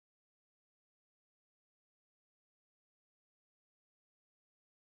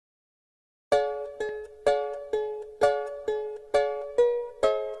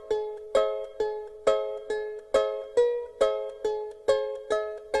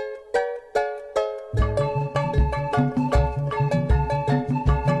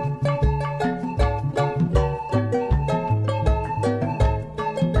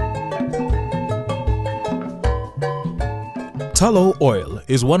Tullow Oil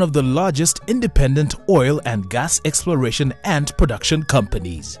is one of the largest independent oil and gas exploration and production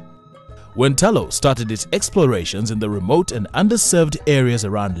companies. When Tullow started its explorations in the remote and underserved areas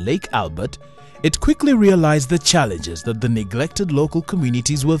around Lake Albert, it quickly realized the challenges that the neglected local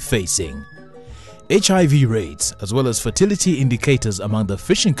communities were facing. HIV rates as well as fertility indicators among the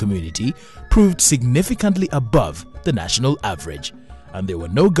fishing community proved significantly above the national average, and there were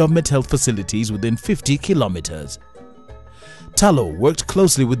no government health facilities within 50 kilometers. Tullow worked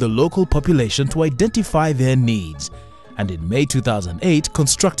closely with the local population to identify their needs, and in May 2008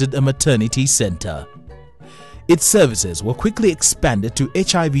 constructed a maternity center. Its services were quickly expanded to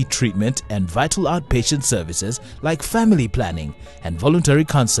HIV treatment and vital outpatient services like family planning and voluntary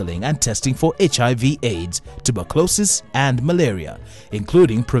counseling and testing for HIV/AIDS, tuberculosis and malaria,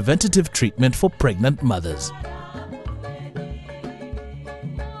 including preventative treatment for pregnant mothers.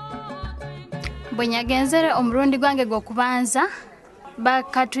 Bwenyagenzere omulundi gwange gwokubanza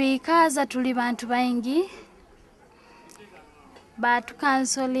bakatwikaza tuli bantu baingi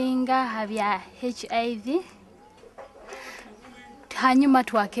batukansolinga habya HIV hanyuma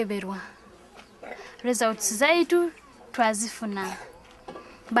twakeberwa results zaitu twazifuna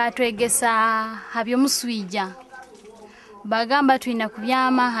batwegesa habyo muswija bagamba twina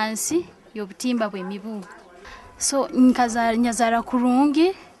kubyama hansi yobutimba bw'emibu so nyazara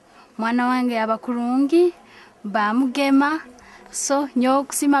kurungi mwana wange abakurungi bamugema so nyo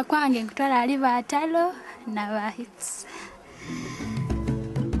kusima kwange nkutwala ali batalo na bahits.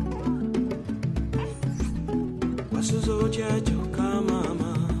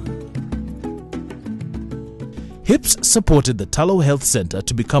 HIPS supported the Tullow Health Center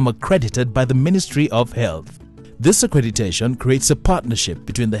to become accredited by the Ministry of Health. This accreditation creates a partnership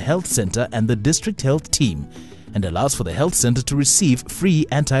between the health center and the district health team and allows for the health center to receive free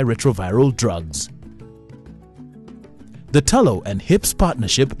antiretroviral drugs. The Tullow and HIPS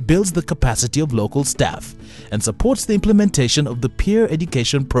partnership builds the capacity of local staff and supports the implementation of the peer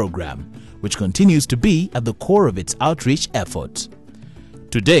education program, which continues to be at the core of its outreach efforts.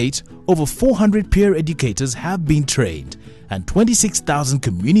 To date, over 400 peer educators have been trained and 26,000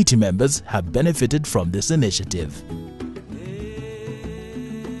 community members have benefited from this initiative.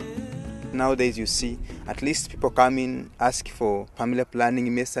 Nowadays you see at least people come in, ask for family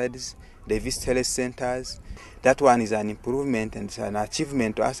planning methods, they visit health centers. That one is an improvement and it's an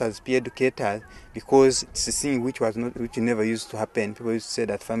achievement to us as peer educators because it's a thing which never used to happen. People used to say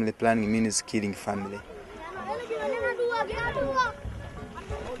that family planning means killing family.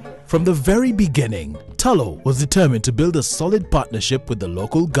 From the very beginning, Tullow was determined to build a solid partnership with the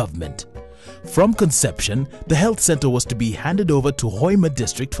local government. From conception, the health center was to be handed over to Hoima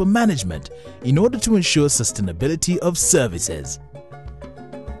district for management in order to ensure sustainability of services.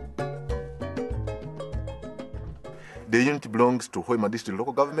 The unit belongs to Hoima district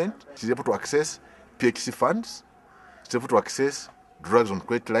local government. It is able to access PHC funds. It's able to access drugs on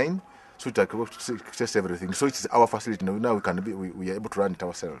credit line. So it is able to access everything. So it is our facility. Now we are able to run it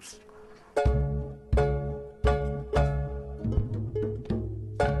ourselves.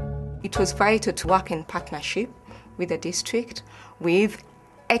 It was vital to work in partnership with the district, with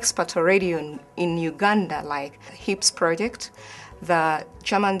expert already in Uganda, like the HIPS project, the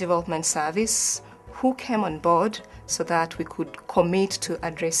German Development Service, who came on board so that we could commit to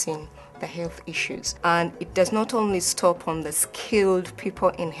addressing the health issues. And it does not only stop on the skilled people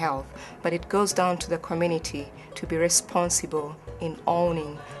in health, but it goes down to the community to be responsible in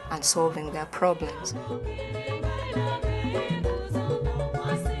owning and solving their problems.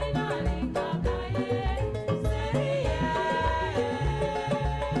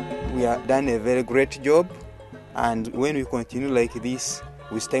 We have done a very great job, and when we continue like this,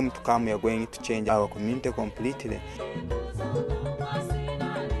 with time to come, we are going to change our community completely.